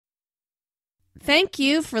Thank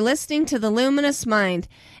you for listening to The Luminous Mind,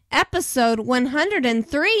 episode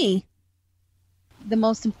 103. The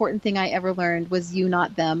most important thing I ever learned was you,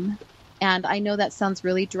 not them. And I know that sounds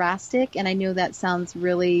really drastic, and I know that sounds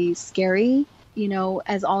really scary. You know,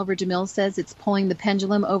 as Oliver DeMille says, it's pulling the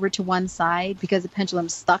pendulum over to one side because the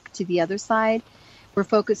pendulum's stuck to the other side. We're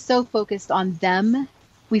so focused on them,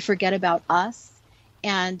 we forget about us.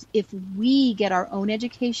 And if we get our own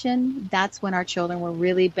education, that's when our children will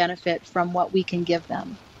really benefit from what we can give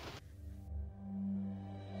them.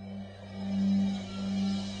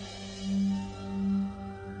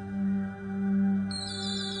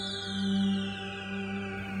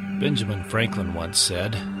 Benjamin Franklin once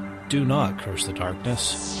said, "Do not curse the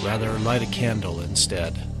darkness, rather light a candle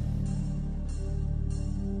instead."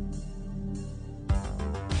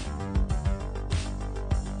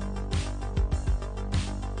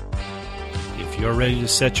 If you're ready to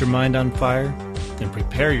set your mind on fire, then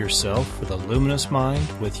prepare yourself for the Luminous Mind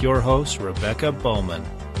with your host, Rebecca Bowman.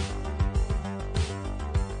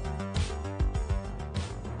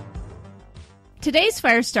 Today's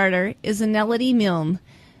fire starter is Aneladee Milne.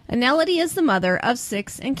 Aneladee is the mother of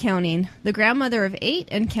 6 and counting, the grandmother of 8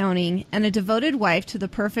 and counting, and a devoted wife to the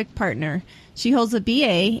perfect partner. She holds a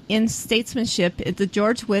BA in Statesmanship at the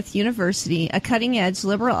George Wythe University, a cutting-edge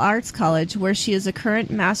liberal arts college where she is a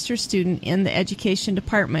current master's student in the education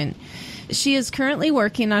department. She is currently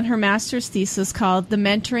working on her master's thesis called The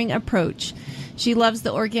Mentoring Approach. She loves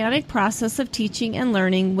the organic process of teaching and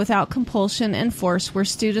learning without compulsion and force, where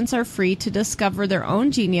students are free to discover their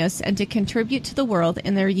own genius and to contribute to the world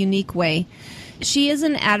in their unique way. She is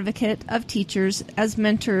an advocate of teachers as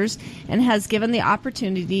mentors and has given the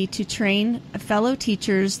opportunity to train fellow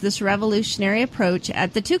teachers this revolutionary approach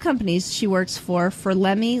at the 2 companies she works for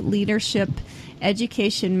LEMI-Leadership,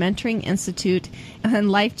 Education Mentoring Institute, and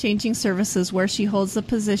Life-Changing Services, where she holds the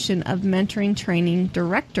position of Mentoring Training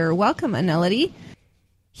Director. Welcome, Aneladee.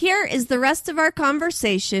 Here is the rest of our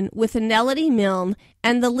conversation with Aneladee Milne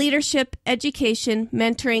and the Leadership Education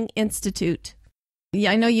Mentoring Institute.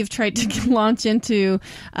 Yeah, I know you've tried to launch into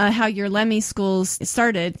how your LEMI schools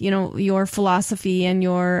started, you know, your philosophy and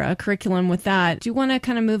your curriculum with that. Do you want to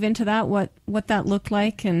kind of move into that, what that looked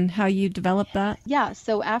like and how you developed that? Yeah,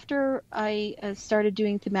 so after I started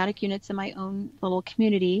doing thematic units in my own little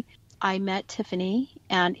community, I met Tiffany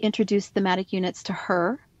and introduced thematic units to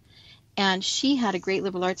her. And she had a great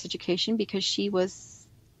liberal arts education because she was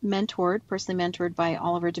personally mentored by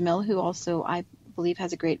Oliver DeMille, who also, I believe,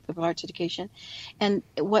 has a great liberal arts education. And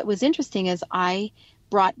what was interesting is I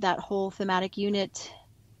brought that whole thematic unit,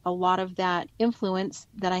 a lot of that influence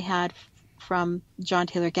that I had from John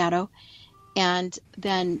Taylor Gatto, and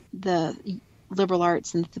then the liberal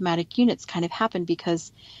arts and the thematic units kind of happened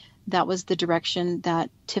because that was the direction that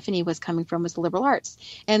Tiffany was coming from, was the liberal arts.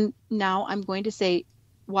 And now I'm going to say,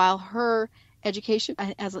 while her education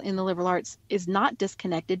as in the liberal arts is not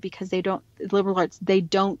disconnected, because they don't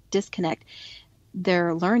disconnect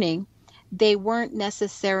their learning, they weren't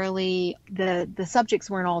necessarily, the subjects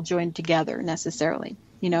weren't all joined together necessarily.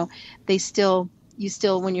 You know, you still,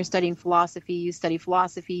 when you're studying philosophy, you study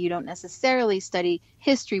philosophy. You don't necessarily study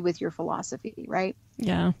history with your philosophy, right?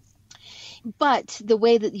 Yeah. But the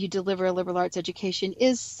way that you deliver a liberal arts education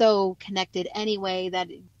is so connected anyway that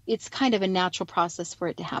it's kind of a natural process for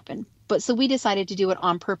it to happen. But so we decided to do it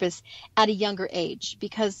on purpose at a younger age,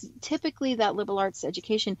 because typically that liberal arts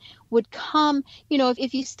education would come, you know,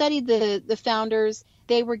 if you studied the founders,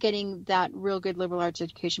 they were getting that real good liberal arts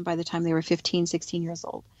education by the time they were 15, 16 years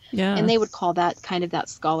old. Yeah. And they would call that kind of that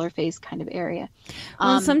scholar phase kind of area.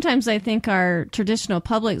 Well, sometimes I think our traditional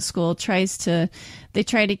public school try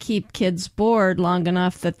to keep kids bored long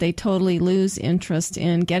enough that they totally lose interest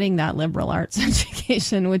in getting that liberal arts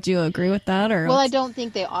education. Would you agree with that? Or well, I don't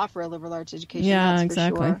think they offer a liberal arts education. Yeah, that's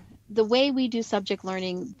exactly. For sure. The way we do subject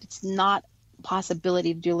learning, it's not a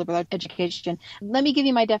possibility to do liberal arts education. Let me give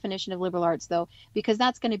you my definition of liberal arts, though, because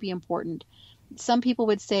that's going to be important. Some people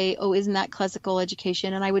would say, oh, isn't that classical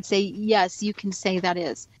education? And I would say, yes, you can say that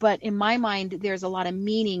is. But in my mind, there's a lot of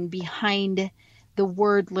meaning behind the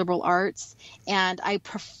word liberal arts. And I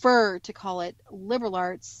prefer to call it liberal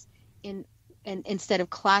arts instead of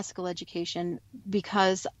classical education,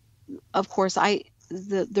 because, of course,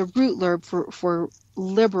 the root verb for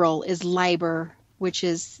liberal is liber, which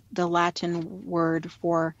is the Latin word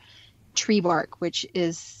for tree bark, which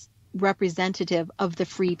is representative of the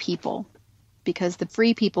free people. Because the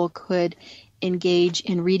free people could engage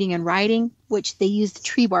in reading and writing, which they used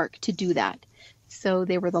tree bark to do that. So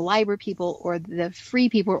they were the liber people, or the free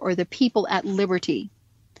people, or the people at liberty.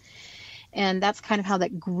 And that's kind of how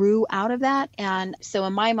that grew out of that. And so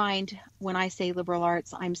in my mind, when I say liberal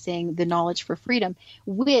arts, I'm saying the knowledge for freedom,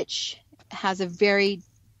 which has a very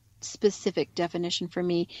specific definition for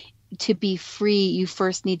me. To be free, you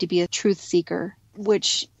first need to be a truth seeker,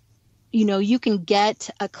 which, you can get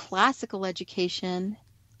a classical education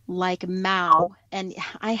like Mao. And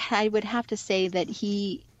I would have to say that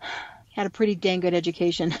he had a pretty dang good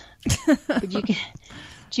education. But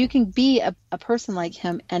you can be a person like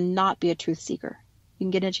him and not be a truth seeker. You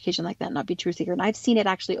can get an education like that and not be a truth seeker. And I've seen it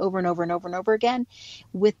actually over and over and over and over again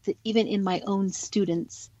even in my own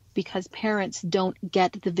students, because parents don't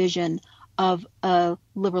get the vision of a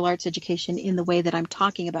liberal arts education in the way that I'm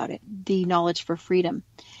talking about it, the knowledge for freedom.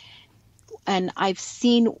 And I've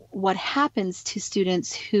seen what happens to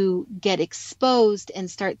students who get exposed and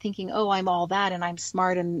start thinking, oh, I'm all that and I'm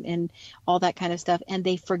smart and all that kind of stuff. And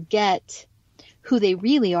they forget who they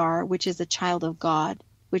really are, which is a child of God,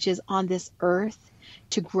 which is on this earth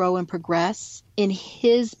to grow and progress in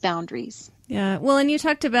his boundaries. Yeah. Well, and you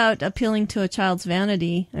talked about appealing to a child's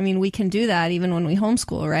vanity. I mean, we can do that even when we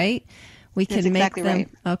homeschool, right? We can make exactly them.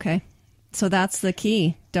 Right. Okay. So that's the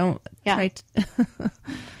key. Don't try to.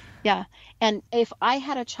 Yeah. And if I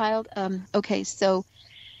had a child, so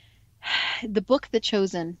the book The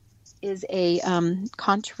Chosen is a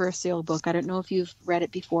controversial book. I don't know if you've read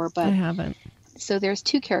it before, but I haven't. So there's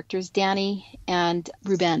two characters, Danny and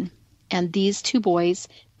Ruben, and these two boys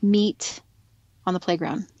meet on the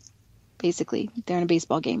playground. Basically, they're in a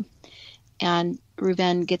baseball game, and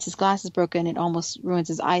Ruben gets his glasses broken. It almost ruins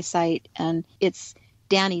his eyesight, and it's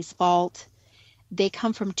Danny's fault. They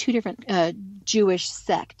come from two different Jewish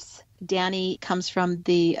sects. Danny comes from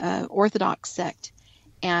the Orthodox sect,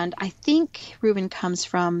 and I think Ruben comes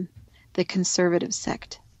from the conservative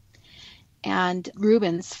sect. And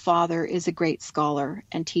Ruben's father is a great scholar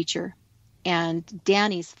and teacher, and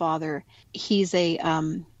Danny's father, he's a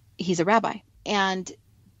rabbi. And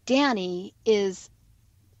Danny is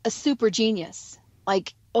a super genius,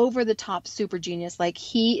 like over the top super genius. Like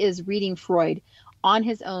he is reading Freud on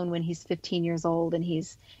his own when he's 15 years old, and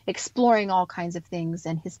he's exploring all kinds of things.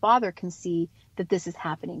 And his father can see that this is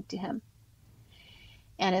happening to him.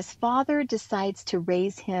 And his father decides to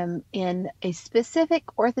raise him in a specific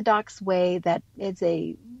Orthodox way that is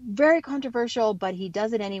a very controversial, but he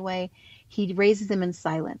does it anyway. He raises him in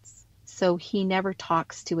silence. So he never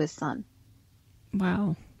talks to his son.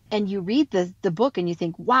 Wow. And you read the book and you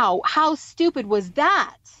think, wow, how stupid was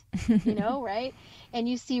that? Right? And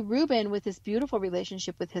you see Ruben with this beautiful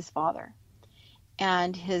relationship with his father.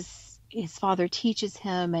 And his father teaches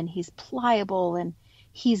him, and he's pliable and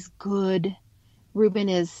he's good. Ruben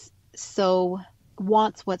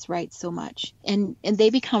wants what's right so much. And they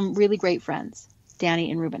become really great friends,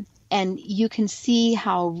 Danny and Ruben. And you can see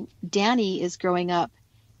how Danny is growing up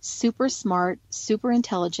super smart, super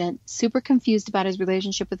intelligent, super confused about his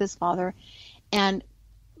relationship with his father, and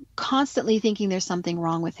constantly thinking there's something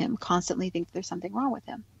wrong with him,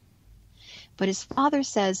 But his father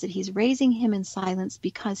says that he's raising him in silence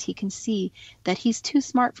because he can see that he's too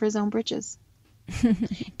smart for his own britches.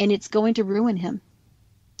 And it's going to ruin him.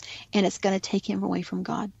 And it's going to take him away from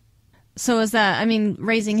God. So is that,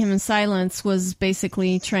 raising him in silence was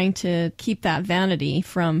basically trying to keep that vanity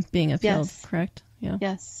from being appealed, yes. Correct? Yeah.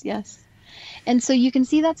 Yes. And so you can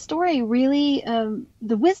see that story really,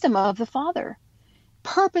 the wisdom of the father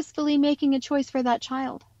purposefully making a choice for that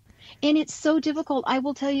child. And it's so difficult. I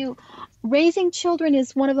will tell you, raising children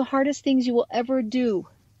is one of the hardest things you will ever do.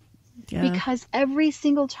 Yeah. Because every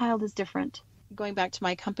single child is different. Going back to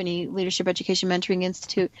my company, Leadership Education Mentoring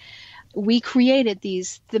Institute, we created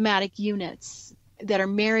these thematic units that are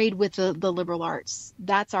married with the liberal arts.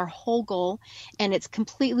 That's our whole goal, and it's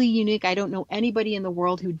completely unique. I don't know anybody in the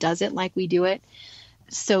world who does it like we do it.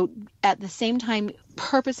 So at the same time,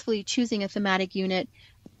 purposefully choosing a thematic unit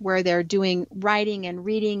where they're doing writing and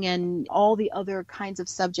reading and all the other kinds of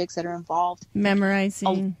subjects that are involved.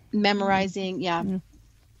 Memorizing, yeah. Mm-hmm.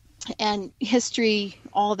 And history,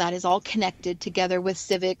 all that is all connected together with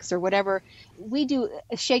civics or whatever. We do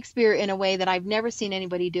Shakespeare in a way that I've never seen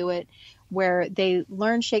anybody do it, where they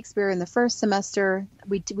learn Shakespeare in the first semester.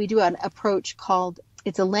 We do an approach called,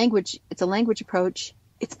 it's a language approach.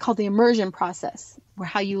 It's called the immersion process, where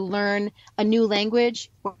how you learn a new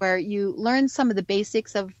language, where you learn some of the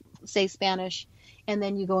basics of, say, Spanish, and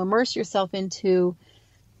then you go immerse yourself into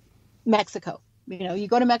Mexico. You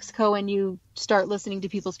go to Mexico and you start listening to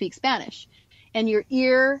people speak Spanish, and your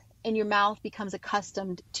ear and your mouth becomes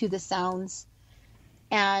accustomed to the sounds.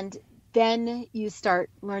 And then you start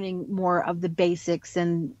learning more of the basics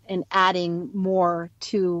and adding more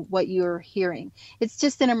to what you're hearing. It's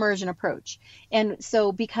just an immersion approach. And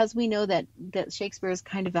so because we know that Shakespeare is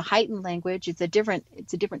kind of a heightened language, it's a different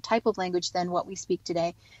type of language than what we speak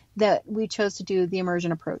today, that we chose to do the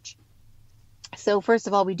immersion approach. So first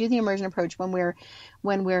of all, we do the immersion approach when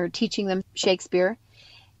we're teaching them Shakespeare.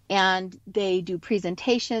 And they do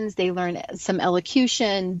presentations, they learn some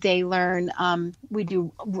elocution, they learn, we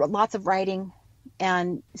do lots of writing.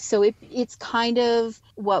 And so it's kind of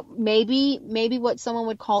what maybe what someone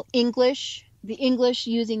would call English, the English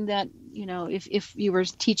using that, if you were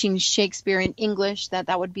teaching Shakespeare in English,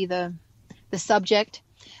 that would be the subject.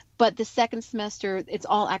 But the second semester, it's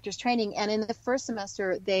all actors training. And in the first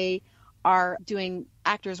semester, they are doing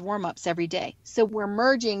actors warm-ups every day. So we're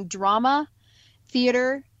merging drama,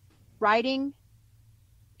 theater, writing,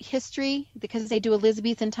 history, because they do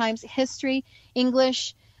Elizabethan times, history,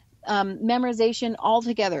 English, memorization, all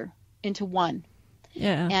together into one.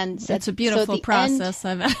 Yeah, and it's a beautiful process.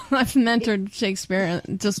 I've mentored Shakespeare.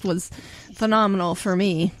 It just was phenomenal for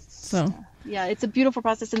me. So yeah, it's a beautiful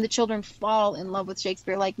process, and the children fall in love with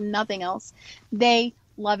Shakespeare like nothing else. They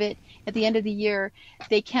love it. At the end of the year,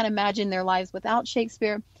 they can't imagine their lives without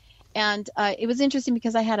Shakespeare. And it was interesting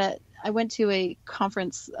because I went to a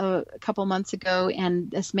conference a couple months ago, and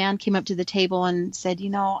this man came up to the table and said,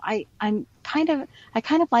 I kind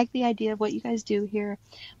of like the idea of what you guys do here,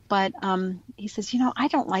 but he says, I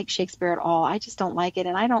don't like Shakespeare at all. I just don't like it,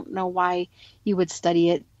 and I don't know why you would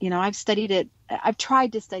study it. I've studied it. I've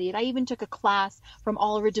tried to study it. I even took a class from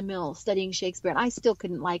Oliver DeMille studying Shakespeare, and I still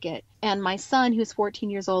couldn't like it. And my son, who's 14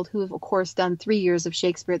 years old, who of course done 3 years of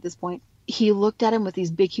Shakespeare at this point, he looked at him with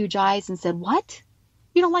these big, huge eyes and said, "What?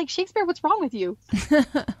 You don't like Shakespeare? What's wrong with you?"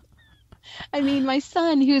 I mean, my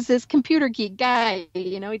son, who's this computer geek guy,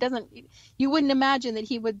 you wouldn't imagine that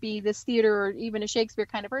he would be this theater or even a Shakespeare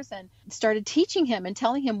kind of person, started teaching him and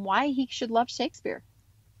telling him why he should love Shakespeare.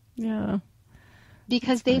 Yeah.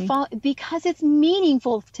 Because because it's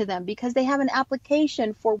meaningful to them, because they have an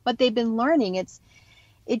application for what they've been learning.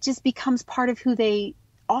 It just becomes part of who they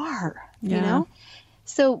are,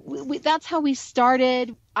 So that's how we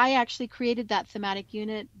started. I actually created that thematic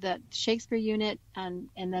unit, that Shakespeare unit, and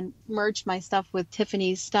then merged my stuff with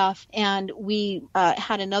Tiffany's stuff. And we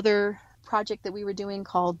had another project that we were doing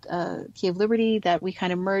called Key of Liberty that we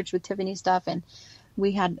kind of merged with Tiffany's stuff. And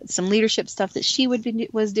we had some leadership stuff that she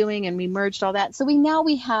was doing, and we merged all that. So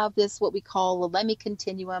we have this, what we call a LEMI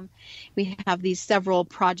continuum. We have these several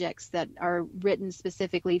projects that are written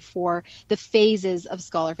specifically for the phases of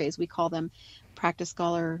scholar phase. We call them practice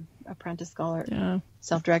scholar, apprentice scholar,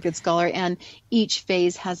 self-directed scholar, and each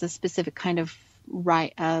phase has a specific kind of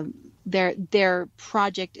their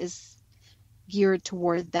project is geared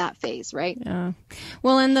toward that phase, right? Yeah.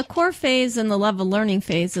 Well, and the core phase and the level learning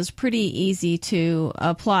phase is pretty easy to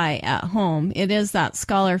apply at home. It is that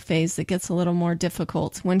scholar phase that gets a little more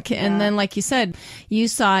difficult and then, like you said, you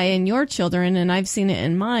saw in your children, and I've seen it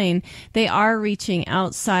in mine, they are reaching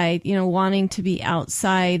outside, wanting to be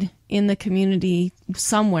outside in the community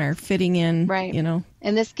somewhere, fitting in, right?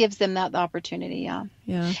 And this gives them that opportunity.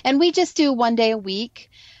 Yeah. And we just do one day a week.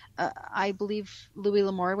 I believe Louis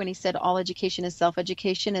L'Amour when he said all education is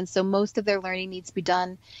self-education. And so most of their learning needs to be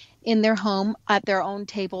done in their home, at their own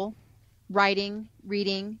table, writing,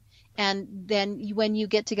 reading. And then when you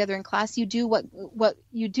get together in class, you do what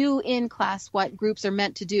you do in class, what groups are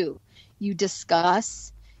meant to do. You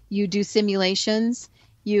discuss, you do simulations,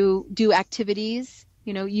 you do activities,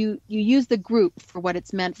 you use the group for what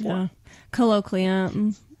it's meant for. Yeah.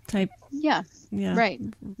 Colloquium type. Yeah. Right.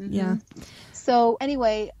 Mm-hmm. Yeah. So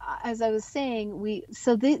anyway, as I was saying,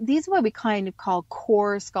 these are what we kind of call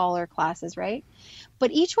core scholar classes, right?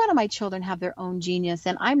 But each one of my children have their own genius,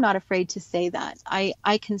 and I'm not afraid to say that.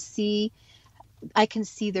 I can see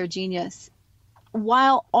their genius.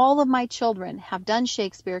 While all of my children have done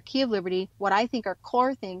Shakespeare, Key of Liberty, what I think are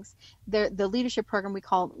core things, the leadership program we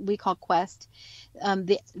call Quest,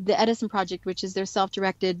 the Edison Project, which is their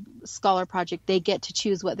self-directed scholar project, they get to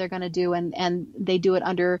choose what they're going to do, and they do it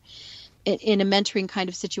in a mentoring kind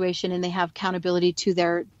of situation, and they have accountability to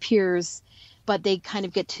their peers, but they kind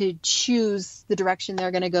of get to choose the direction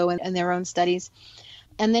they're going to go in their own studies.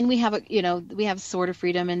 And then we have Sword of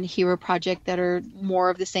Freedom and Hero Project that are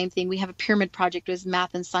more of the same thing. We have a Pyramid Project, which is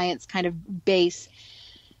math and science kind of base.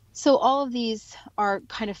 So all of these are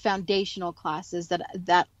kind of foundational classes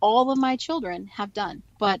that all of my children have done.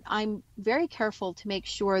 But I'm very careful to make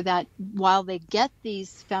sure that while they get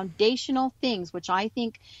these foundational things, which I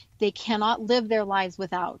think they cannot live their lives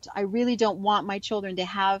without, I really don't want my children to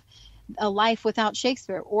have a life without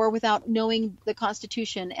Shakespeare or without knowing the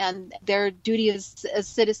Constitution and their duty as a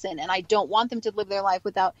citizen. And I don't want them to live their life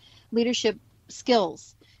without leadership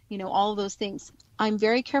skills, all of those things. I'm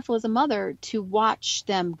very careful as a mother to watch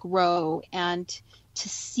them grow and to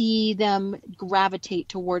see them gravitate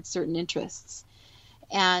towards certain interests.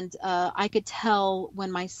 And I could tell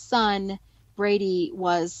when my son, Brady,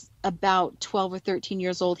 was about 12 or 13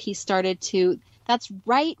 years old, he started to, that's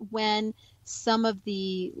right when some of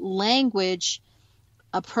the language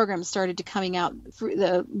programs started to coming out through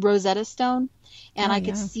the Rosetta Stone. And I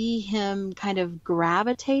could see him kind of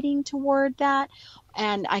gravitating toward that.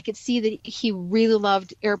 And I could see that he really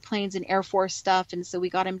loved airplanes and Air Force stuff. And so we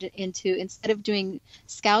got him into, instead of doing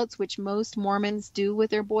scouts, which most Mormons do with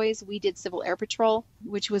their boys, we did Civil Air Patrol,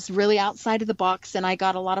 which was really outside of the box. And I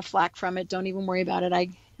got a lot of flack from it. Don't even worry about it.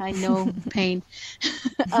 I know pain.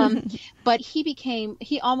 But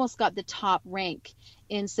he almost got the top rank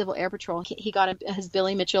in Civil Air Patrol. He got his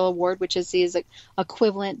Billy Mitchell Award, which is his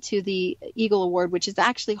equivalent to the Eagle Award, which is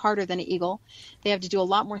actually harder than an Eagle. They have to do a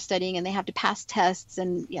lot more studying and they have to pass tests.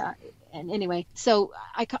 And anyway, so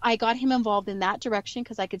I got him involved in that direction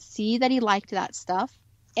because I could see that he liked that stuff.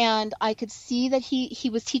 And I could see that he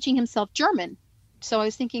was teaching himself German. So I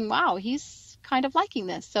was thinking, wow, he's kind of liking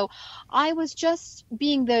this. So I was just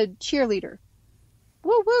being the cheerleader.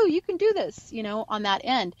 Woo, woo, you can do this, on that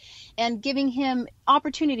end, and giving him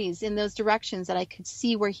opportunities in those directions that I could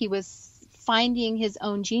see where he was finding his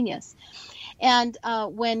own genius. And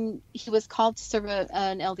when he was called to serve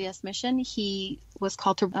an LDS mission, he was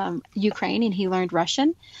called to Ukraine and he learned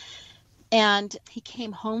Russian. And he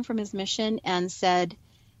came home from his mission and said,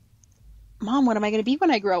 Mom, what am I going to be when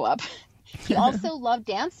I grow up? He also loved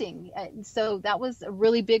dancing. So that was a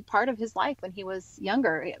really big part of his life when he was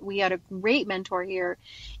younger. We had a great mentor here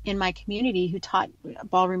in my community who taught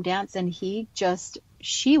ballroom dance, and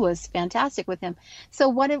she was fantastic with him. So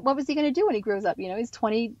what was he going to do when he grows up? He's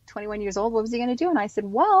 20, 21 years old. What was he going to do? And I said,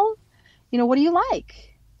 well, what do you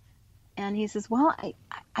like? And he says, well,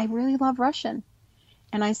 I really love Russian.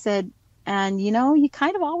 And I said, and you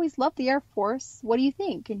kind of always loved the Air Force. What do you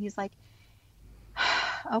think? And he's like,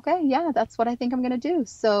 okay, yeah, that's what I think I'm going to do.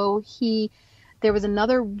 So there was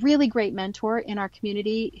another really great mentor in our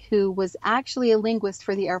community who was actually a linguist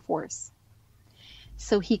for the Air Force.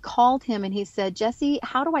 So he called him and he said, Jesse,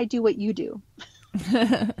 how do I do what you do?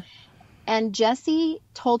 And Jesse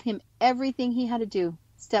told him everything he had to do,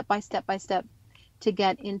 step by step by step, to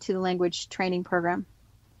get into the language training program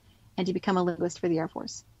and to become a linguist for the Air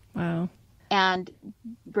Force. Wow. And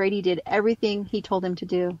Brady did everything he told him to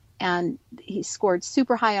do. And he scored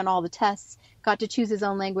super high on all the tests, got to choose his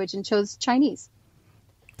own language, and chose Chinese.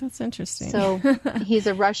 That's interesting. So he's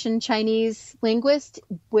a Russian-Chinese linguist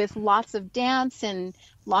with lots of dance and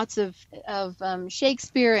lots of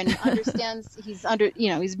Shakespeare, and understands, he's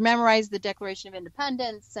memorized the Declaration of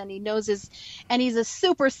Independence, and he knows and he's a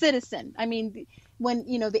super citizen. I mean, when,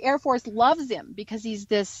 the Air Force loves him because he's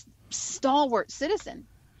this stalwart citizen.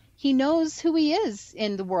 He knows who he is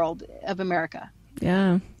in the world of America.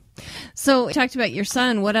 Yeah. So you talked about your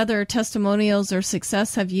son. What other testimonials or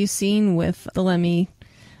success have you seen with the LEMI,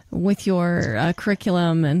 with your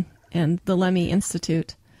curriculum and the LEMI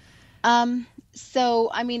Institute?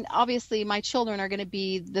 So, I mean, obviously my children are going to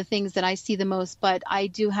be the things that I see the most, but I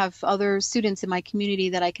do have other students in my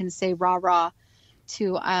community that I can say rah-rah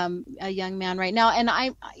to a young man right now. And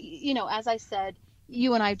I, as I said,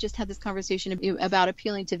 you and I have just had this conversation about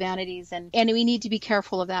appealing to vanities, and we need to be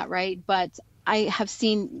careful of that, right? But I have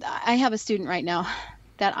a student right now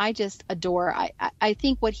that I just adore. I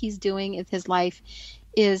think what he's doing in his life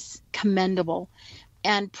is commendable.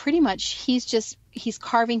 And pretty much he's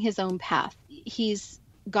carving his own path. He's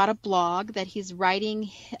got a blog that he's writing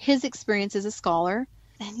his experience as a scholar.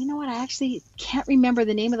 And you know what? I actually can't remember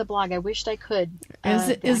the name of the blog. I wished I could.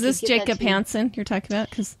 Is this Jacob Hansen you're talking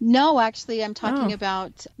about? No, actually, I'm talking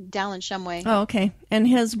about Dallin Shumway. Oh, okay. And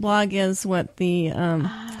his blog is what the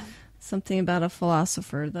something about a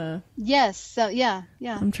philosopher. Yes. So yeah.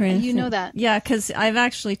 I'm trying to think. Know that? Yeah, because I've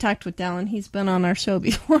actually talked with Dallin. He's been on our show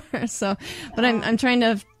before. So, but I'm trying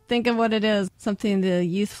to think of what it is. Something the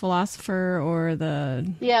youth philosopher or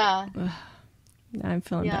the. Yeah. I'm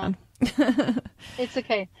feeling bad. It's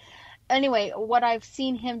okay. Anyway, what I've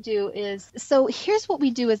seen him do is, so here's what we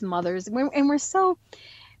do as mothers, and we're so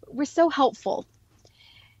helpful.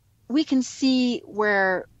 We can see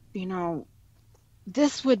where,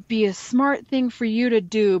 this would be a smart thing for you to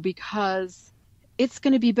do because it's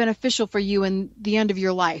going to be beneficial for you in the end of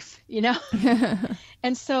your life,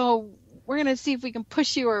 And so going to see if we can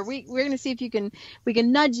push you, or we're going to see if we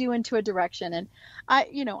can nudge you into a direction. And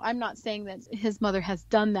I'm not saying that his mother has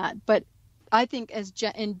done that, but I think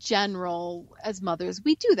in general, as mothers,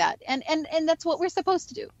 we do that. And that's what we're supposed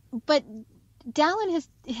to do. But Dallin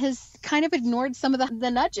has kind of ignored some of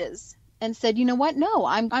the nudges and said, you know what? No,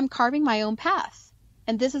 I'm carving my own path.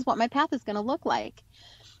 And this is what my path is going to look like.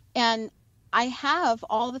 And I have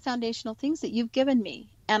all the foundational things that you've given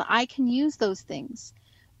me, and I can use those things.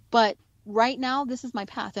 But right now, this is my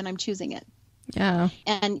path, and I'm choosing it. Yeah.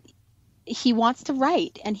 And he wants to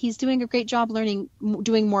write, and he's doing a great job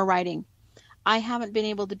doing more writing. I haven't been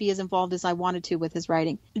able to be as involved as I wanted to with his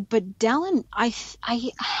writing. But Dallin, I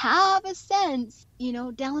have a sense,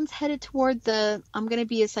 Dallin's headed toward I'm going to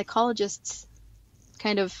be a psychologist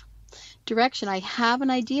kind of direction. I have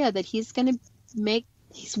an idea that he's going to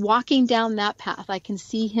he's walking down that path. I can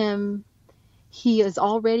see him. He is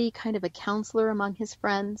already kind of a counselor among his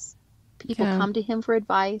friends. People come to him for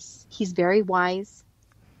advice. He's very wise.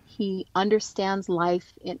 He understands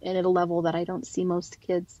life at a level that I don't see most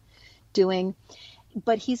kids doing.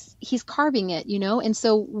 But he's carving it, and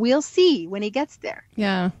so we'll see when he gets there.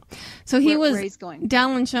 Yeah. So where he's going.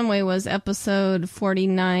 Dallin Shumway was episode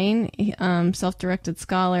 49, self-directed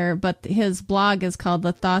scholar, but his blog is called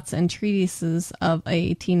The Thoughts and Treatises of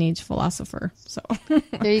a Teenage Philosopher. So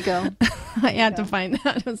there you go. I had to find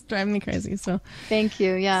that. It was driving me crazy. So thank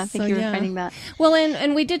you. Yeah. Thank you for finding that. Well,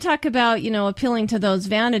 and we did talk about, appealing to those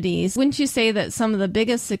vanities. Wouldn't you say that some of the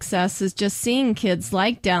biggest success is just seeing kids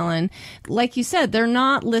like Dallin, like you said, they're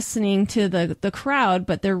not listening to the crowd,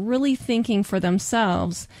 but they're really thinking for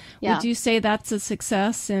themselves. Yeah. Would you say that's a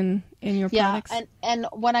success in your products? Yeah, and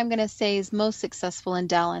what I'm going to say is most successful in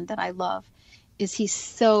Dallin that I love is he's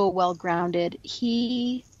so well grounded.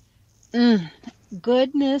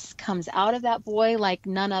 Goodness comes out of that boy like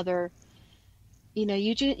none other.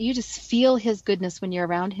 You just feel his goodness when you're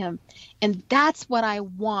around him, and that's what I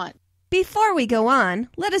want. Before we go on,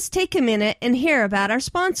 let us take a minute and hear about our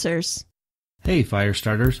sponsors. Hey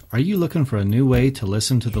Firestarters, are you looking for a new way to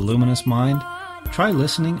listen to the Luminous Mind? Try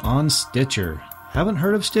listening on Stitcher. Haven't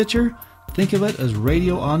heard of Stitcher? Think of it as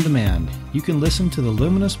radio on demand. You can listen to the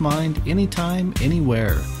Luminous Mind anytime,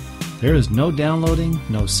 anywhere. There is no downloading,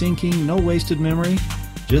 no syncing, no wasted memory.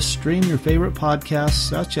 Just stream your favorite podcasts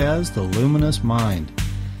such as the Luminous Mind.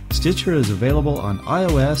 Stitcher is available on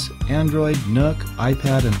iOS, Android, Nook,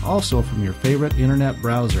 iPad, and also from your favorite internet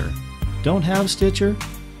browser. Don't have Stitcher?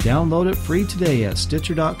 Download it free today at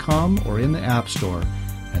Stitcher.com or in the App Store.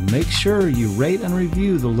 And make sure you rate and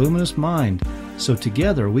review the Luminous Mind so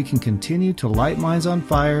together we can continue to light minds on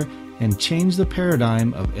fire and change the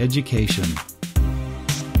paradigm of education.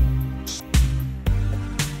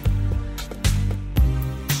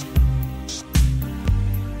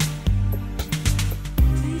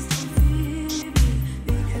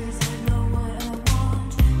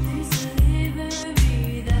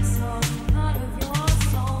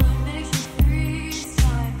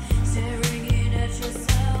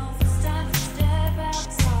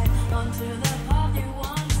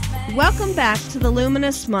 Welcome back to the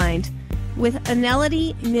Luminous Mind with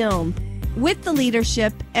Aneladee Milne with the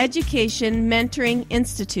Leadership Education Mentoring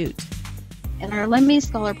Institute. In our LEMI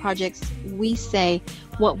Scholar projects, we say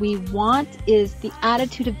what we want is the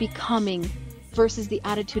attitude of becoming versus the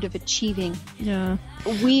attitude of achieving. Yeah.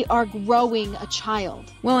 We are growing a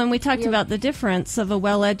child. Well, and we talked about the difference of a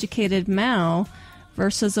well-educated Mao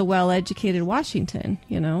versus a well-educated Washington,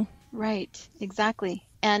 Right, exactly.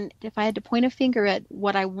 And if I had to point a finger at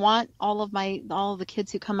what I want all of the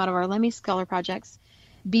kids who come out of our LEMI Scholar projects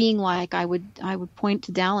being like, I would point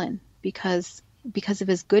to Dallin because of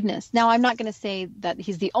his goodness. Now, I'm not going to say that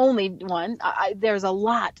he's the only one. There's a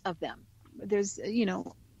lot of them. There's,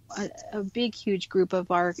 a big, huge group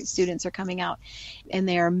of our students are coming out, and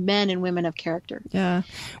they are men and women of character. Yeah.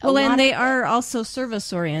 Well, and they are also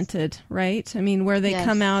service-oriented, right? I mean, where they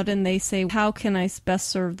come out and they say, how can I best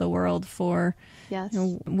serve the world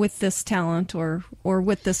with this talent or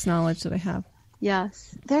with this knowledge that I have?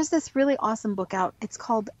 Yes. There's this really awesome book out. It's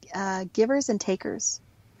called Givers and Takers.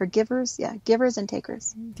 Or Givers and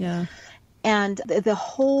Takers. Yeah. And the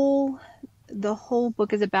whole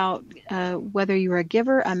book is about whether you're a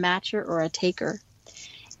giver, a matcher, or a taker.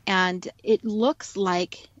 And it looks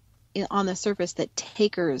like on the surface that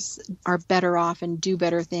takers are better off and do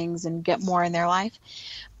better things and get more in their life.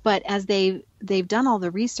 But as they've done all the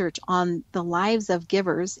research on the lives of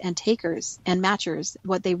givers and takers and matchers,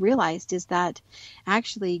 what they realized is that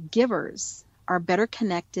actually givers are better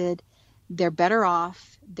connected, they're better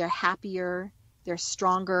off, they're happier, they're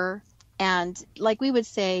stronger. And like we would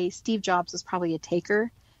say, Steve Jobs was probably a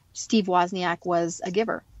taker. Steve Wozniak was a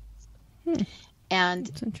giver. And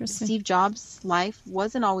That's interesting. Steve Jobs' life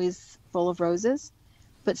wasn't always full of roses,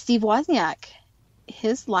 but Steve Wozniak,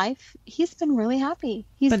 his life, he's been really happy.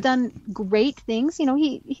 He's done great things. You know,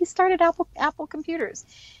 he started Apple Computers.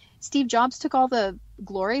 Steve Jobs took all the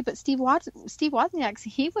glory, but Steve Wozniak,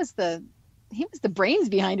 he was the brains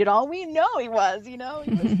behind it all. We know he was, you know,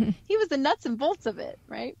 he was the nuts and bolts of it,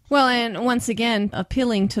 right? Well, and once again,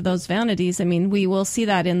 appealing to those vanities. I mean, we will see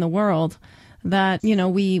that in the world, that, you know,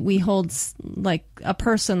 we hold like a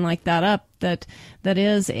person like that up, that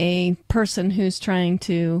is a person who's trying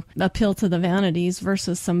to appeal to the vanities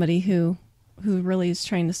versus somebody who really is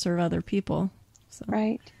trying to serve other people. So.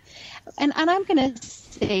 Right. And I'm going to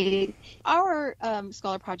say our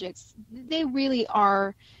scholar projects, they really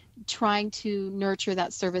are trying to nurture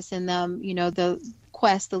that service in them. You know, the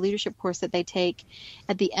Quest, the leadership course that they take,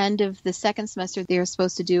 at the end of the second semester, they're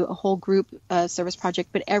supposed to do a whole group service project,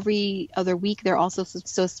 but every other week they're also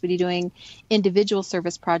supposed to be doing individual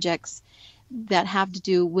service projects that have to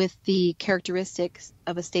do with the characteristics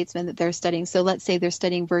of a statesman that they're studying. So let's say they're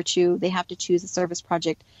studying virtue, they have to choose a service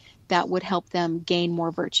project that would help them gain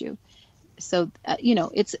more virtue. So, you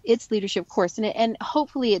know, it's leadership course, and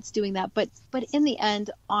hopefully it's doing that. But in the end,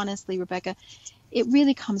 honestly, Rebecca, it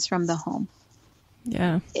really comes from the home.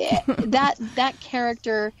 Yeah. that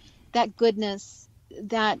character, that goodness,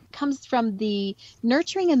 that comes from the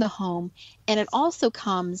nurturing in the home, and it also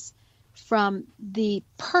comes from the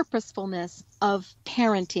purposefulness of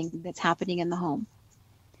parenting that's happening in the home.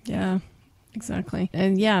 Yeah. Exactly.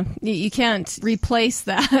 And yeah, you can't replace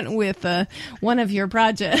that with one of your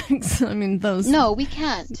projects. I mean, those. No, we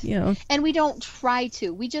can't. You know. And we don't try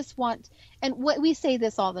to. We just want, and what we say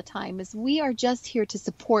this all the time is, we are just here to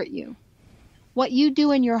support you. What you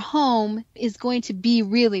do in your home is going to be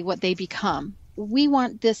really what they become. We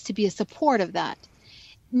want this to be a support of that.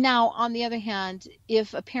 Now, on the other hand,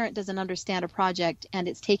 if a parent doesn't understand a project and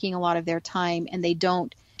it's taking a lot of their time and they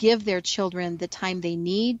don't give their children the time they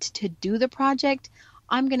need to do the project,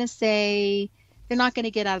 I'm going to say they're not going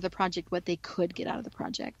to get out of the project what they could get out of the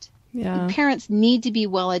project. Yeah. Parents need to be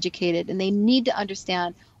well educated, and they need to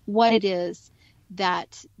understand what it is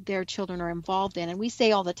that their children are involved in. And we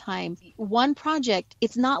say all the time, one project,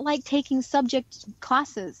 it's not like taking subject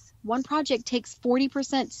classes. One project takes 40%,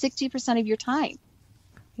 60% of your time.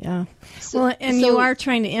 Yeah. Well, and you are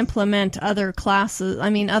trying to implement other classes. I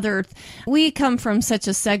mean, we come from such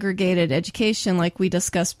a segregated education, like we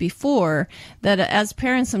discussed before, that as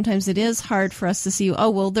parents, sometimes it is hard for us to see, oh,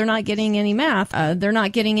 well, they're not getting any math. They're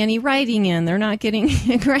not getting any writing in. They're not getting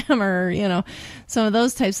grammar, you know, some of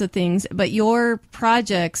those types of things. But your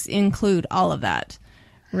projects include all of that.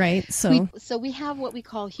 Right. So we have what we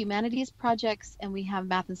call humanities projects, and we have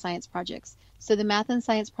math and science projects. So the math and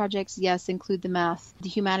science projects, yes, include the math. The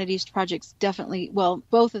humanities projects definitely, well,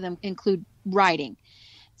 both of them include writing.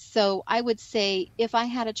 So I would say if I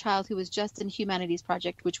had a child who was just in humanities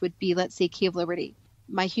project, which would be, let's say, Key of Liberty,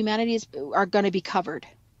 my humanities are going to be covered.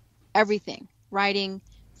 Everything, writing,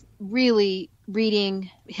 really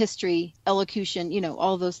reading, history, elocution, you know,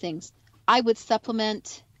 all those things. I would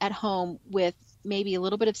supplement at home with maybe a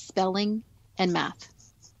little bit of spelling and math.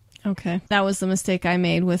 Okay. That was the mistake I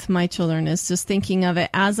made with my children, is just thinking of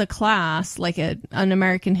it as a class, like an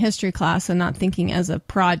American history class, and not thinking as a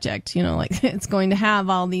project, you know, like it's going to have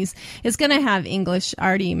all these, it's going to have English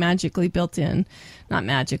already magically built in, not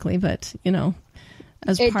magically, but, you know,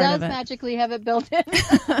 as part of it. It does magically have it built in.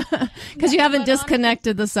 Because you haven't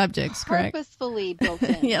disconnected the subjects, correct? Purposefully built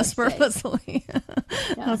in. Yes, purposefully. Yeah.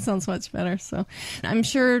 That sounds much better. So I'm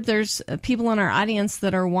sure there's people in our audience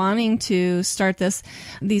that are wanting to start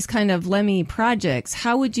these kind of LEMI projects.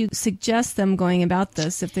 How would you suggest them going about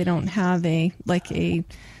this if they don't have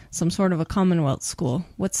some sort of a Commonwealth school?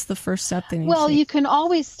 What's the first step they need to take? You can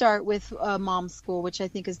always start with a mom's school, which I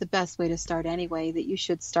think is the best way to start anyway, that you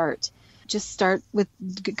should start. Just start with,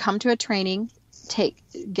 come to a training,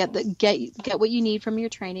 get what you need from your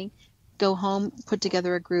training, go home, put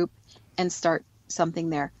together a group, and start something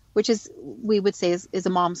there, which is, we would say, is a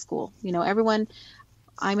mom school. You know, everyone,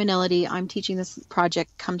 I'm Aneladee, I'm teaching this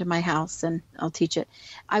project, come to my house and I'll teach it.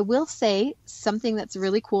 I will say something that's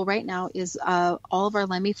really cool right now is all of our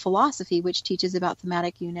LEMI philosophy, which teaches about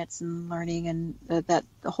thematic units and learning and the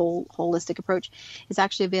whole holistic approach, is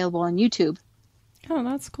actually available on YouTube. Oh,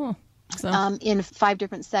 that's cool. So. In 5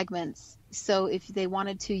 different segments. So if they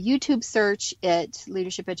wanted to YouTube search it,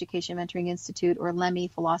 Leadership Education Mentoring Institute or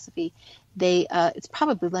LEMI Philosophy, it's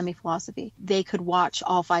probably LEMI Philosophy. They could watch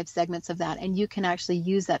all 5 segments of that, and you can actually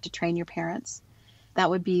use that to train your parents. That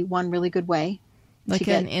would be one really good way. Like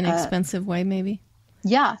an inexpensive way, maybe?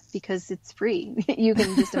 Yeah, because it's free. You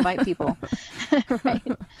can just invite people. Right.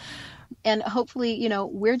 And hopefully, you know,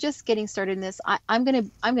 we're just getting started in this. I'm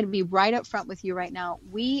going to be right up front with you right now.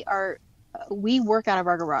 We work out of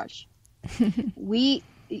our garage.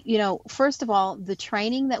 You know, first of all, the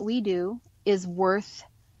training that we do is worth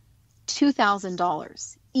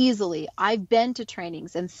 $2,000 easily. I've been to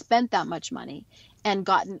trainings and spent that much money and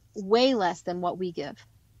gotten way less than what we give.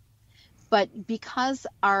 But because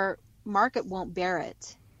our market won't bear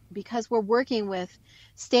it, because we're working with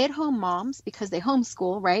stay-at-home moms because they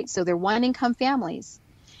homeschool, right? So they're one-income families,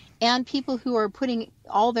 and people who are putting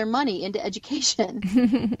all their money into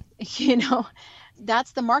education, you know,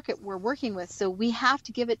 that's the market we're working with. So we have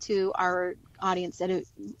to give it to our audience at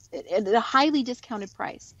a highly discounted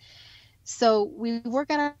price. So we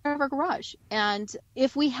work out of our garage. And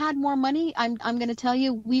if we had more money, I'm going to tell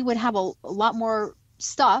you, we would have a lot more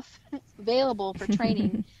stuff available for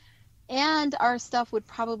training. And our stuff would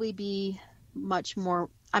probably be much more,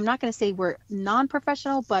 I'm not going to say we're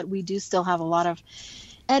non-professional, but we do still have a lot of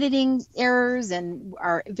editing errors and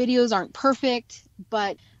our videos aren't perfect.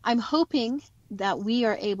 But I'm hoping that we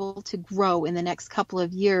are able to grow in the next couple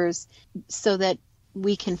of years so that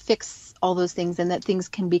we can fix all those things and that things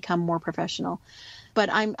can become more professional. But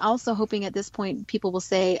I'm also hoping at this point people will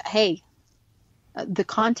say, hey, the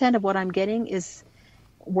content of what I'm getting is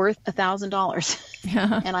worth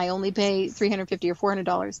 $1,000 and I only pay $350 or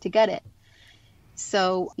 $400 to get it.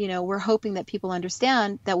 So, you know, we're hoping that people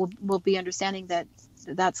understand that we'll be understanding that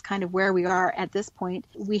that's kind of where we are at this point.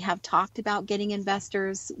 We have talked about getting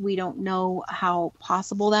investors. We don't know how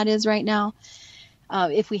possible that is right now.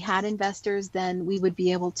 If we had investors, then we would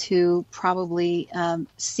be able to probably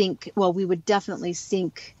we would definitely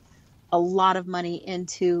sink a lot of money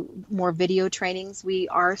into more video trainings. We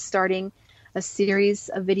are starting a series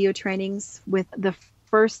of video trainings. With the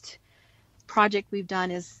first project we've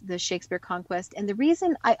done is the Shakespeare Conquest. And the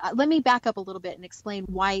reason, let me back up a little bit and explain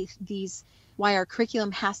why our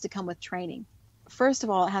curriculum has to come with training. First of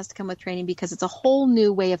all, it has to come with training because it's a whole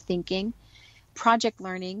new way of thinking. Project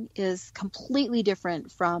learning is completely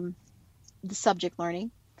different from the subject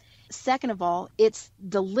learning. Second of all, it's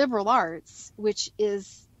the liberal arts, which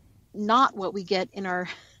is not what we get in our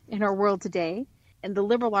world today. And the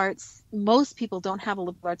liberal arts, most people don't have a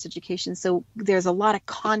liberal arts education, so there's a lot of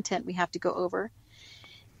content we have to go over.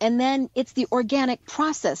 And then it's the organic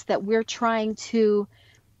process that we're trying to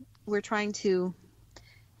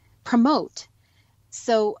promote.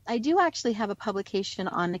 So I do actually have a publication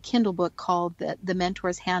on a Kindle book called the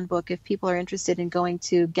Mentor's Handbook. If people are interested in going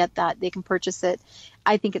to get that, they can purchase it.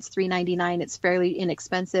 I think it's $3.99. It's fairly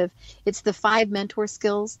inexpensive. It's the 5 mentor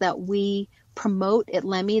skills that we promote at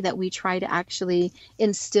LEMI that we try to actually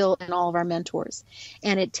instill in all of our mentors.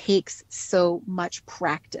 And it takes so much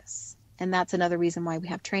practice. And that's another reason why we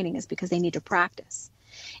have training, is because they need to practice.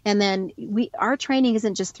 And then our training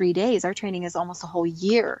isn't just 3 days. Our training is almost a whole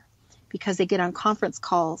year, because they get on conference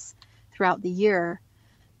calls throughout the year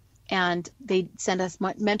and they send us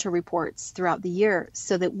mentor reports throughout the year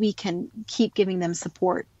so that we can keep giving them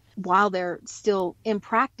support while they're still in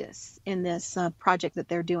practice in this project that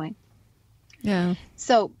they're doing. Yeah.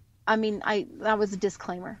 So, I mean, that was a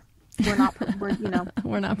disclaimer. We're not perfect.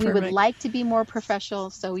 We would like to be more professional.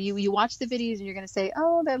 So you watch the videos and you're going to say,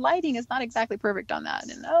 oh, the lighting is not exactly perfect on that.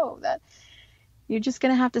 And that you're just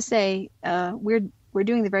going to have to say, we're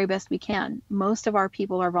doing the very best we can. Most of our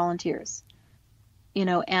people are volunteers,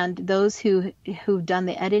 and those who've done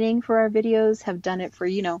the editing for our videos have done it for,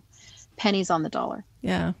 pennies on the dollar.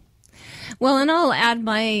 Yeah. Well, and I'll add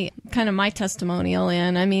my testimonial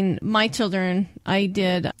in. I mean, my children, I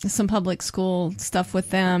did some public school stuff with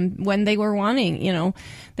them when they were wanting,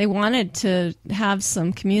 they wanted to have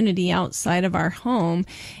some community outside of our home.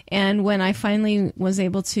 And when I finally was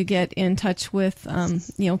able to get in touch with,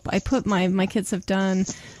 I put my kids have done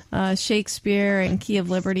Shakespeare and Key of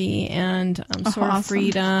Liberty and Sword of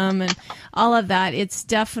Freedom and all of that. It's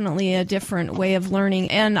definitely a different way of learning.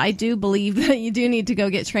 And I do believe that you do need to go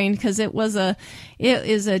get trained, because it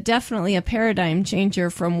is definitely a paradigm changer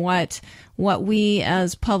from what we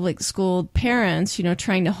as public school parents,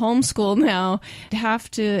 trying to homeschool now, have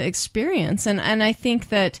to experience. And I think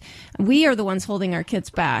that we are the ones holding our kids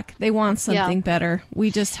back. They want something better.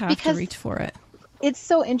 We just have to reach for it. It's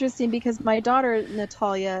so interesting because my daughter,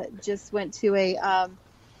 Natalia, just went to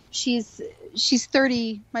she's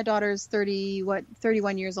 30, my daughter's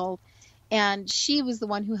 31 years old. And she was the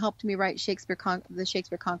one who helped me write the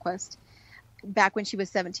Shakespeare Conquest back when she was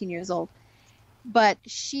 17 years old. But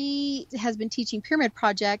she has been teaching Pyramid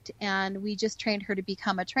Project, and we just trained her to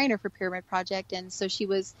become a trainer for Pyramid Project. And so she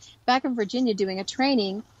was back in Virginia doing a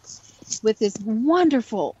training, with this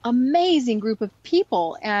wonderful, amazing group of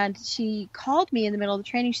people. And she called me in the middle of the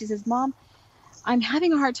training. She says, Mom, I'm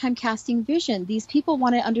having a hard time casting vision. These people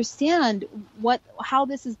want to understand how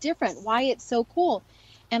this is different, why it's so cool.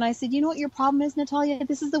 And I said, you know what your problem is, Natalia?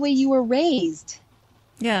 This is the way you were raised.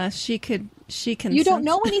 Yeah, she can. You don't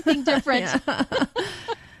know anything different. Yeah.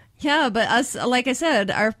 Yeah, but us, like I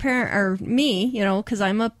said, our parent, or me, because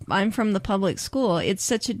I'm from the public school. It's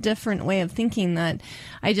such a different way of thinking that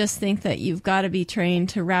I just think that you've got to be trained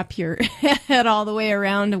to wrap your head all the way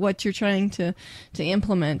around to what you're trying to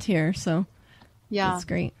implement here. So, yeah, that's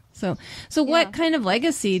great. So what kind of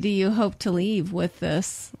legacy do you hope to leave with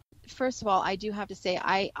this? First of all, I do have to say,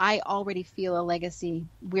 I already feel a legacy.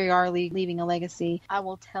 We are leaving a legacy. I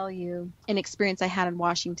will tell you an experience I had in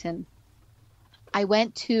Washington. I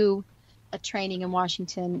went to a training in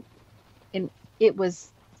Washington, and it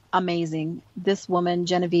was amazing. This woman,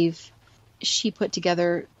 Genevieve, she put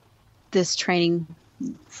together this training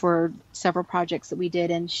for several projects that we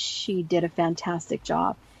did, and she did a fantastic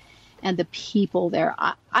job. And the people there,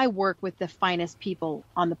 I work with the finest people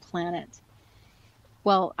on the planet.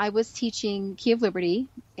 Well, I was teaching Key of Liberty,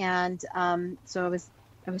 and so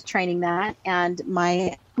I was training that, and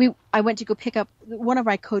I went to go pick up one of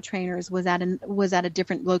my co-trainers was at a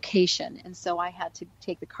different location, and so I had to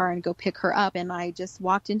take the car and go pick her up. And I just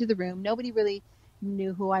walked into the room. Nobody really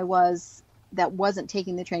knew who I was that wasn't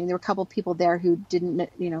taking the training. There were a couple of people there who didn't,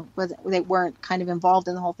 they weren't kind of involved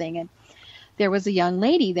in the whole thing. And there was a young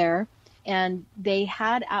lady there, and they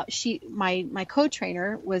had my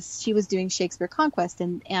co-trainer was doing Shakespeare Conquest,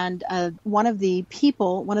 and one of the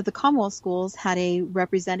Commonwealth schools had a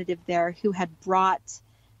representative there who had brought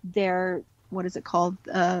their, what is it called,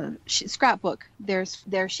 scrapbook, their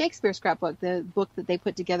Shakespeare scrapbook, the book that they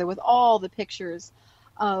put together with all the pictures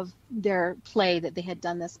of their play that they had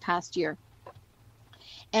done this past year.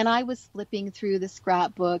 And I was flipping through the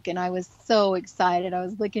scrapbook, and I was so excited. I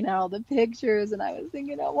was looking at all the pictures, and I was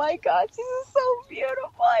thinking, oh my gosh, this is so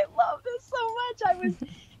beautiful. I love this so much. I was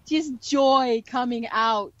just joy coming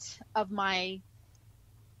out of my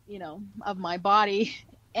body.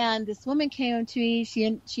 And this woman came up to me. She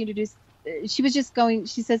introduced, she was just going,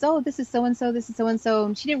 she says, oh, this is so-and-so, this is so-and-so.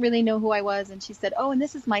 And she didn't really know who I was. And she said, oh, and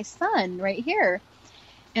this is my son right here.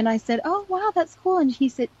 And I said, oh, wow, that's cool. And she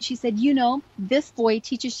said, this boy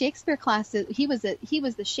teaches Shakespeare classes. He was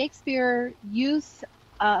the Shakespeare youth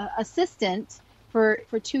assistant for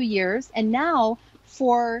 2 years. And now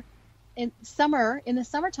in the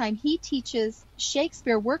summertime, he teaches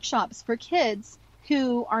Shakespeare workshops for kids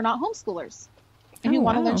who are not homeschoolers and who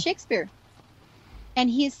want to learn Shakespeare. And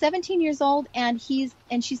he is 17 years old, and she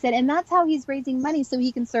said, and that's how he's raising money so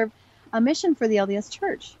he can serve a mission for the LDS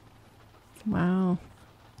Church. Wow.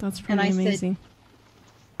 That's pretty amazing.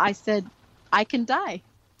 I said, I can die.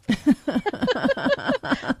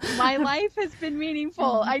 My life has been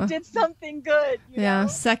meaningful. I did something good. You know?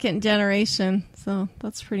 Second generation. So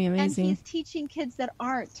that's pretty amazing. And he's teaching kids that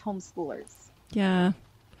aren't homeschoolers. Yeah.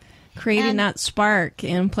 Creating that spark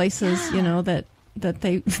in places, that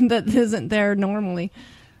isn't there normally.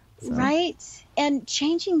 So. Right. And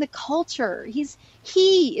changing the culture.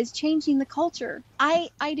 He is changing the culture. I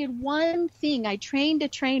did one thing. I trained a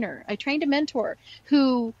trainer. I trained a mentor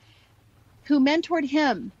who mentored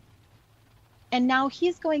him. And now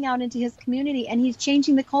he's going out into his community, and he's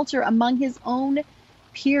changing the culture among his own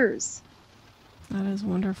peers. That is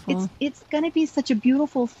wonderful. It's going to be such a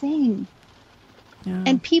beautiful thing. Yeah.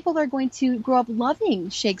 And people are going to grow up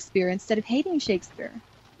loving Shakespeare instead of hating Shakespeare.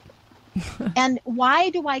 And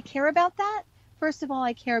why do I care about that? First of all,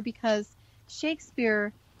 I care because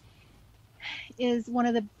Shakespeare is one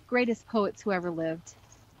of the greatest poets who ever lived.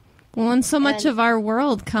 Well, and so much of our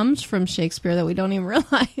world comes from Shakespeare that we don't even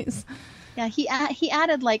realize. Yeah, he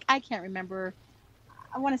added, I can't remember,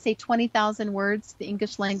 I want to say 20,000 words to the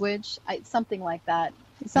English language, something like that,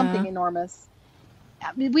 something enormous.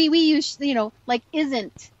 We use,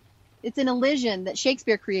 isn't. It's an elision that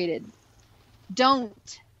Shakespeare created.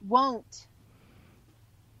 Don't, won't.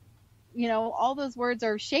 All those words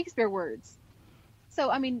are Shakespeare words. So,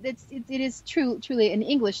 I mean, it is truly an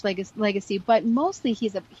English legacy, but mostly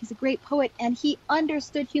he's a great poet, and he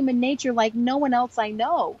understood human nature like no one else I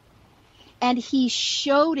know. And he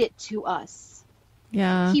showed it to us.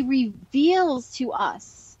 Yeah. He reveals to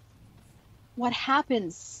us what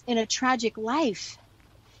happens in a tragic life.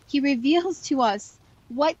 He reveals to us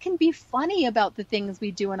what can be funny about the things we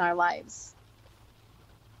do in our lives.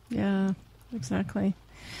 Yeah, exactly.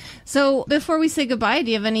 So before we say goodbye, do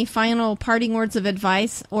you have any final parting words of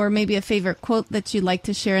advice or maybe a favorite quote that you'd like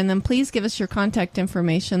to share? And then please give us your contact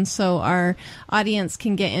information so our audience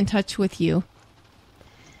can get in touch with you.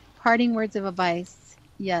 Parting words of advice.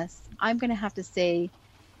 Yes, I'm going to have to say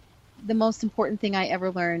the most important thing I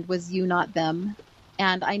ever learned was you, not them.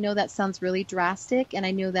 And I know that sounds really drastic, and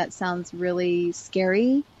I know that sounds really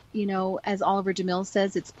scary. You know, as Oliver DeMille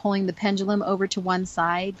says, it's pulling the pendulum over to one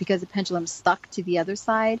side because the pendulum's stuck to the other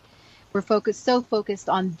side. We're so focused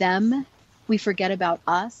on them, we forget about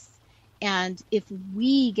us. And if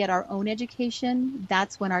we get our own education,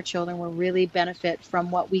 that's when our children will really benefit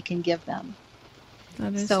from what we can give them.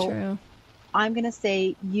 That is true. I'm going to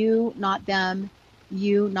say you, not them,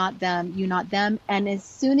 you, not them, you, not them. And as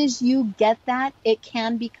soon as you get that, it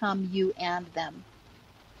can become you and them.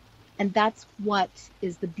 And that's what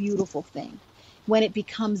is the beautiful thing, when it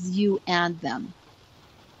becomes you and them.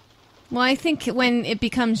 Well, I think when it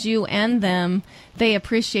becomes you and them, they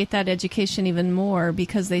appreciate that education even more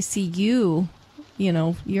because they see you, you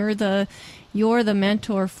know, you're the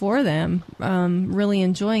mentor for them, really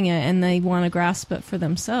enjoying it, and they want to grasp it for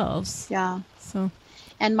themselves. Yeah. So,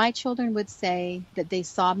 and my children would say that they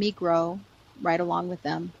saw me grow right along with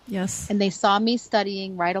them. Yes. And they saw me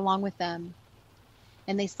studying right along with them.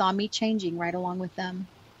 And they saw me changing right along with them.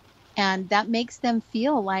 And that makes them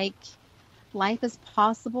feel like life is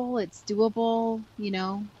possible, it's doable, you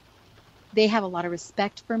know. They have a lot of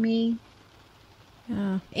respect for me.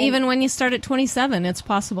 Yeah. Even when you start at 27, it's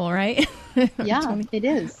possible, right? Yeah, it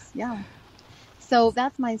is. Yeah. So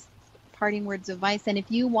that's my parting words of advice. And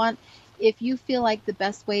if you feel like the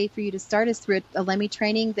best way for you to start is through a LEMI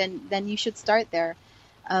training, then you should start there.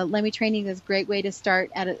 LEMI training is a great way to start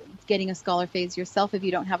at getting a scholar phase yourself if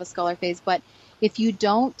you don't have a scholar phase. But if you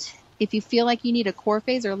feel like you need a core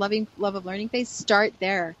phase or love of learning phase, start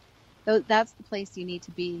there. That's the place you need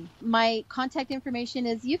to be. My contact information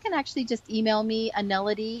is, you can actually just email me,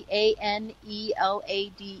 Aneladee, ANELADEE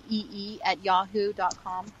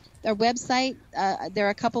 @yahoo.com. Our website, there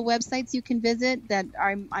are a couple websites you can visit that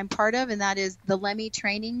I'm part of, and that is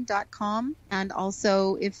LEMITraining.com. And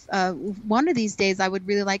also, if one of these days I would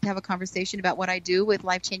really like to have a conversation about what I do with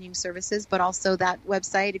life-changing services, but also that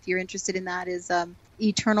website, if you're interested in that, is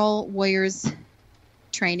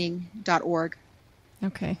eternalwarriorstraining.org.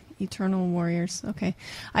 Okay, Eternal Warriors. Okay.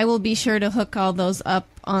 I will be sure to hook all those up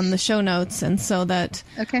on the show notes, and so that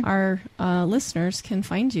our listeners can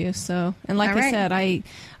find you. So, and like I said, I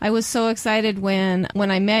was so excited when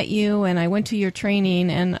I met you and I went to your training,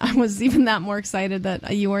 and I was even that more excited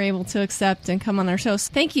that you were able to accept and come on our show. So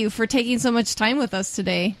thank you for taking so much time with us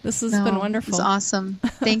today. This has been wonderful. It's awesome.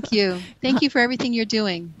 Thank you. Thank you for everything you're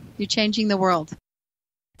doing. You're changing the world.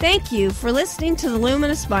 Thank you for listening to The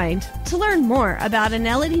Luminous Mind. To learn more about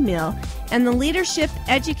Aneladee Milne and the Leadership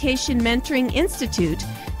Education Mentoring Institute,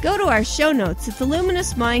 go to our show notes at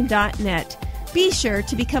theluminousmind.net. Be sure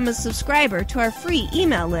to become a subscriber to our free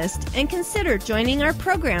email list and consider joining our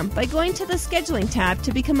program by going to the scheduling tab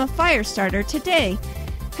to become a fire starter today.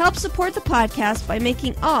 Help support the podcast by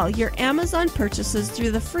making all your Amazon purchases through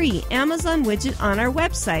the free Amazon widget on our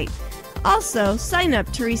website. Also, sign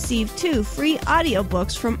up to receive 2 free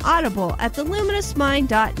audiobooks from Audible at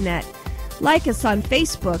theluminousmind.net. Like us on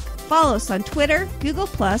Facebook, follow us on Twitter, Google+,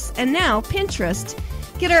 and now Pinterest.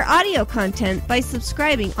 Get our audio content by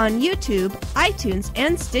subscribing on YouTube, iTunes,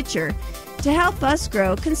 and Stitcher. To help us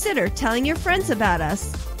grow, consider telling your friends about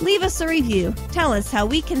us. Leave us a review. Tell us how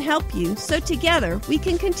we can help you so together we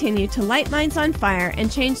can continue to light minds on fire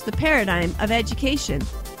and change the paradigm of education.